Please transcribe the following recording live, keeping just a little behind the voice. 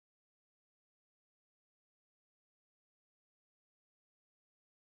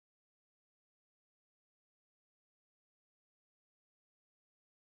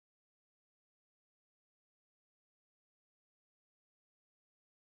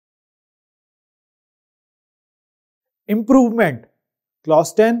Improvement,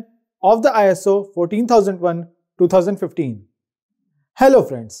 Clause 10 of the ISO 14001:2015. Hello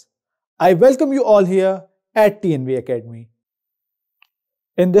friends, I welcome you all here at TNV Academy.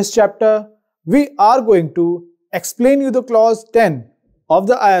 In this chapter, we are going to explain you the Clause 10 of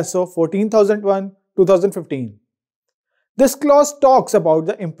the ISO 14001:2015. This clause talks about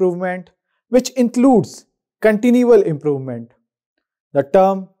the improvement, which includes continual improvement. The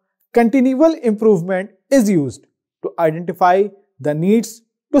term continual improvement is used to identify the needs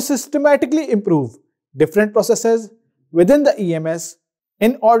to systematically improve different processes within the EMS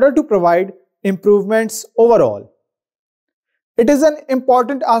in order to provide improvements overall. It is an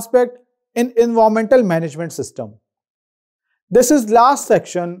important aspect in environmental management system. This is last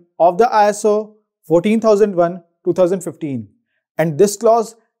section of the ISO 14001:2015, and this clause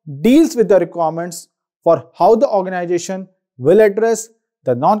deals with the requirements for how the organization will address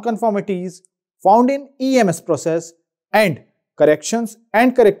the non-conformities found in EMS process and corrections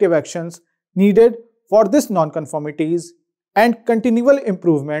and corrective actions needed for this non-conformities and continual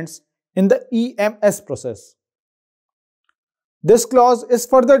improvements in the EMS process. This clause is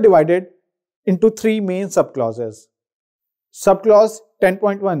further divided into three main subclauses. Subclause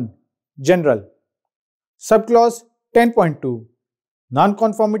 10.1 General, Subclause 10.2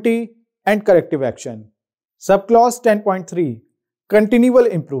 Non-conformity and corrective action, Subclause 10.3 Continual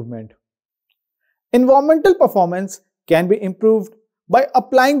improvement. Environmental performance can be improved by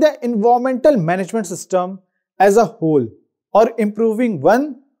applying the environmental management system as a whole or improving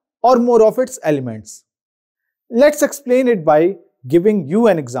one or more of its elements. Let's explain it by giving you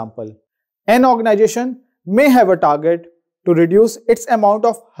an example. An organization may have a target to reduce its amount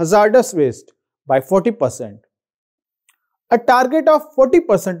of hazardous waste by 40%. A target of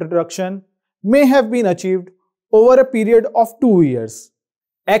 40% reduction may have been achieved over a period of 2 years.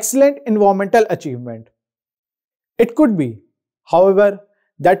 Excellent environmental achievement. It could be, however,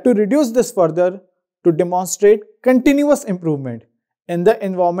 that to reduce this further to demonstrate continuous improvement in the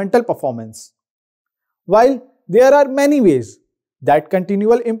environmental performance. While there are many ways that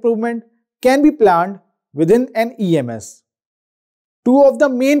continual improvement can be planned within an EMS, two of the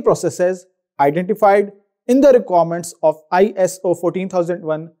main processes identified in the requirements of ISO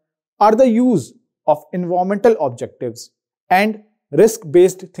 14001 are the use of environmental objectives and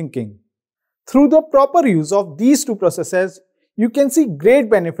risk-based thinking. Through the proper use of these two processes, you can see great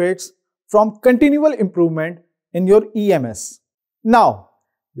benefits from continual improvement in your EMS. Now,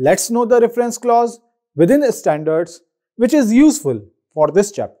 let's know the reference clause within the standards which is useful for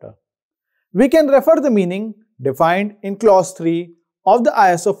this chapter. We can refer the meaning defined in Clause 3 of the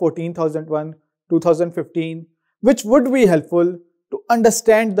ISO 14001:2015, which would be helpful to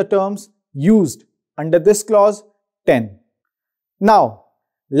understand the terms used under this Clause 10. Now,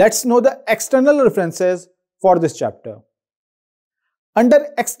 let's know the external references for this chapter. Under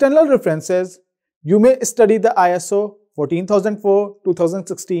external references, you may study the ISO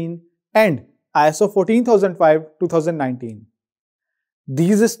 14004:2016 and ISO 14005:2019.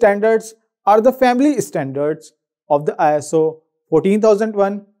 These standards are the family standards of the ISO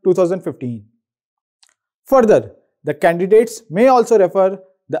 14001:2015. Further, the candidates may also refer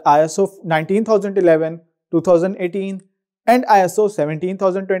the ISO 19011:2018 and ISO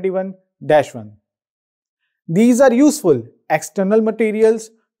 17021-1. These are useful external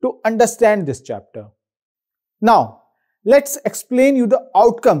materials to understand this chapter. Now, let's explain you the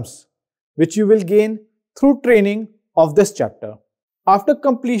outcomes which you will gain through training of this chapter. After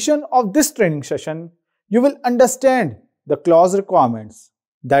completion of this training session, you will understand the clause requirements,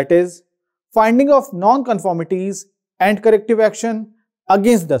 that is, finding of non-conformities and corrective action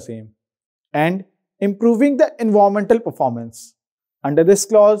against the same, and improving the environmental performance. Under this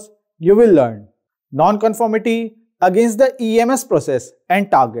clause, you will learn non-conformity against the EMS process and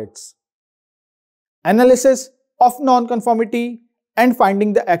targets, analysis of non-conformity and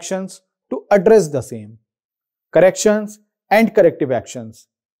finding the actions to address the same, corrections and corrective actions,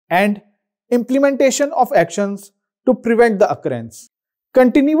 and implementation of actions to prevent the occurrence,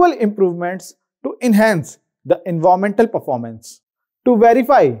 continual improvements to enhance the environmental performance, to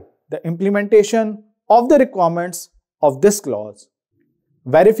verify the implementation of the requirements of this clause,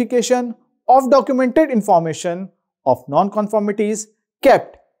 verification of documented information of non-conformities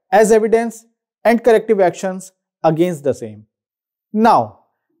kept as evidence and corrective actions against the same. Now,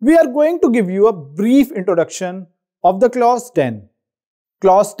 we are going to give you a brief introduction of the Clause 10.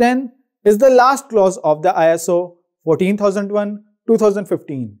 Clause 10 is the last clause of the ISO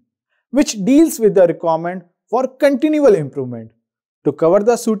 14001:2015, which deals with the requirement for continual improvement to cover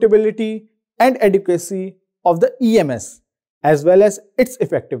the suitability and adequacy of the EMS as well as its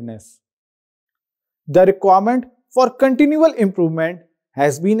effectiveness. The requirement for continual improvement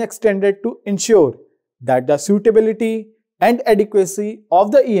has been extended to ensure that the suitability and adequacy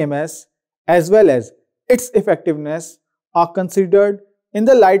of the EMS as well as its effectiveness are considered in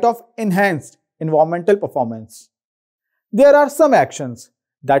the light of enhanced environmental performance. There are some actions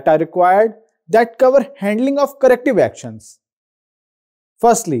that are required that cover handling of corrective actions.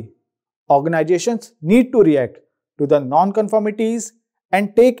 Firstly, organizations need to react to the non-conformities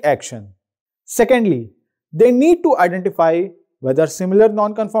and take action. Secondly, they need to identify whether similar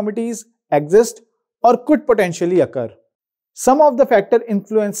non-conformities exist or could potentially occur. Some of the factors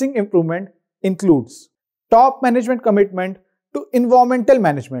influencing improvement includes top management commitment to environmental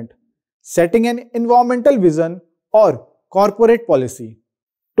management, setting an environmental vision or corporate policy,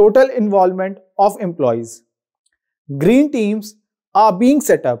 total involvement of employees. Green teams are being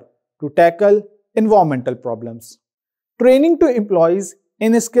set up to tackle environmental problems. Training to employees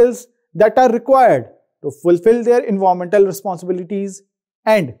in skills that are required to fulfill their environmental responsibilities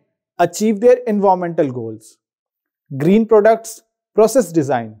and achieve their environmental goals. Green products process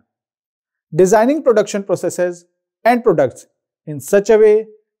design. Designing production processes and products in such a way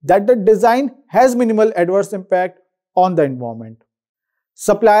that the design has minimal adverse impact on the environment.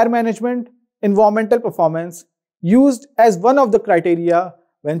 Supplier management, environmental performance used as one of the criteria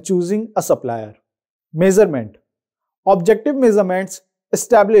when choosing a supplier. Measurement. Objective measurements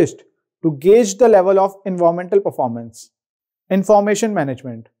established to gauge the level of environmental performance. Information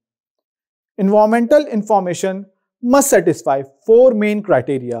management. Environmental information must satisfy 4 main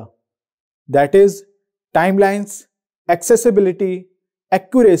criteria, that is, timelines, accessibility,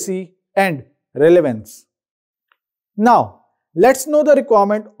 accuracy, and relevance. Now, let's know the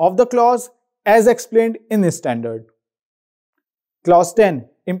requirement of the clause as explained in this standard. Clause 10,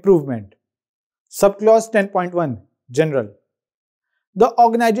 Improvement. Subclause 10.1, General. The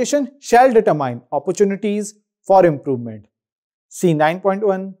organization shall determine opportunities for improvement. See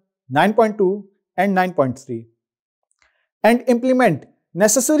 9.1, 9.2, and 9.3. And implement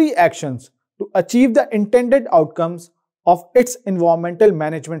necessary actions to achieve the intended outcomes of its environmental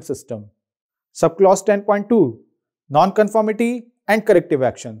management system. Subclause 10.2, Non-conformity and corrective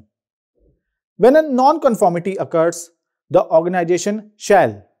action. When a non-conformity occurs, the organization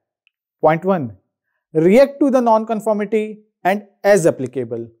shall: Point 1. React to the non-conformity and as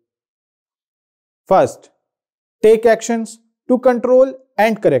applicable. First, take actions to control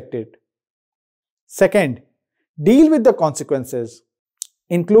and correct it. Second, deal with the consequences,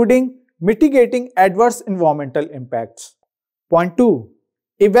 including mitigating adverse environmental impacts. Point 2.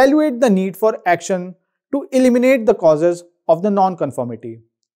 Evaluate the need for action to eliminate the causes of the non-conformity,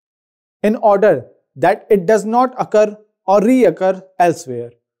 in order that it does not occur or reoccur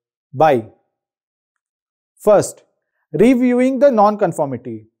elsewhere, by: First, reviewing the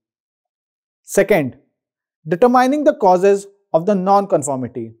non-conformity. Second, determining the causes of the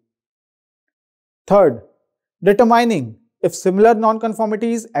non-conformity. Third, determining if similar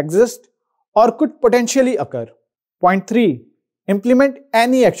non-conformities exist or could potentially occur. Point 3. Implement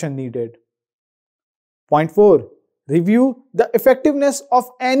any action needed. Point 4. Review the effectiveness of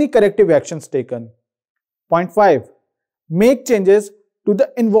any corrective actions taken. Point 5. Make changes to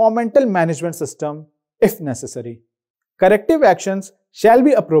the environmental management system if necessary. Corrective actions shall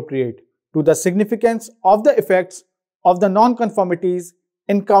be appropriate to the significance of the effects of the non-conformities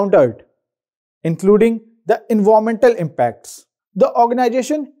encountered, including the environmental impacts. The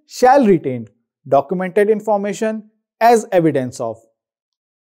organization shall retain documented information as evidence of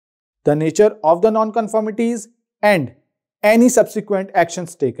the nature of the non-conformities and any subsequent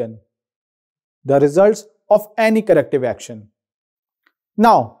actions taken, the results of any corrective action.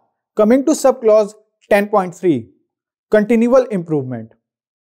 Now, coming to subclause 10.3, Continual Improvement.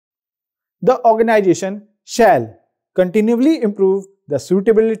 The organization shall continually improve the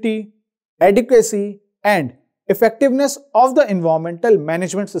suitability, adequacy, and effectiveness of the environmental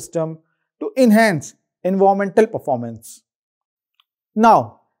management system to enhance environmental performance.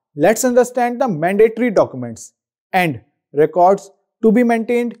 Now, let's understand the mandatory documents and records to be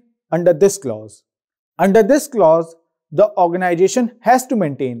maintained under this clause. Under this clause, the organization has to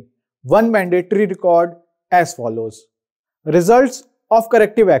maintain one mandatory record as follows: Results of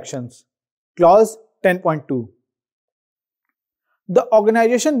corrective actions. Clause 10.2. The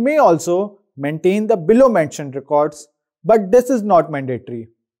organization may also maintain the below mentioned records, but this is not mandatory.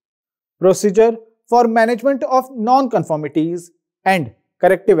 Procedure for management of non-conformities and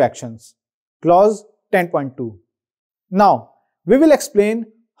corrective actions. Clause 10.2. Now, we will explain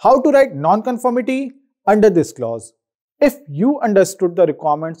how to write non-conformity under this clause. If you understood the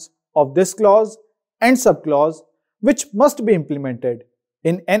requirements of this clause and subclause which must be implemented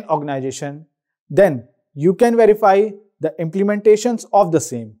in an organization, then you can verify the implementations of the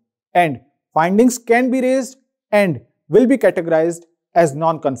same, and findings can be raised and will be categorized as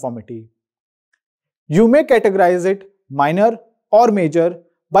non-conformity. You may categorize it minor or major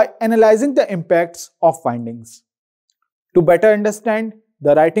by analyzing the impacts of findings. To better understand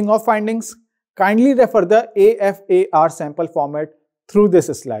the writing of findings, kindly refer the AFAR sample format through this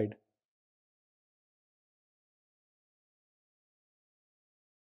slide.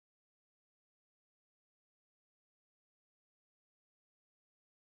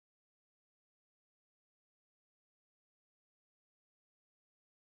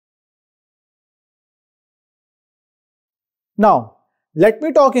 Now, let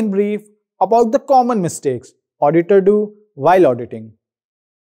me talk in brief about the common mistakes auditors do while auditing.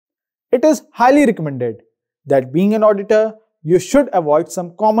 It is highly recommended that being an auditor, you should avoid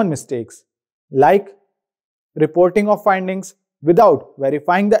some common mistakes like reporting of findings without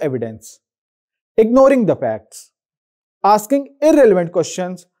verifying the evidence, ignoring the facts, asking irrelevant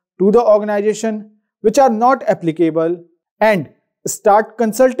questions to the organization which are not applicable, and start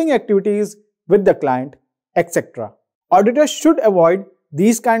consulting activities with the client, etc. Auditors should avoid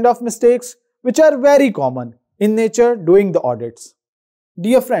these kind of mistakes which are very common in nature during the audits.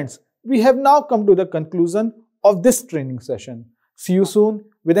 Dear friends, we have now come to the conclusion of this training session. See you soon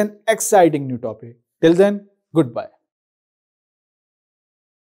with an exciting new topic. Till then, goodbye.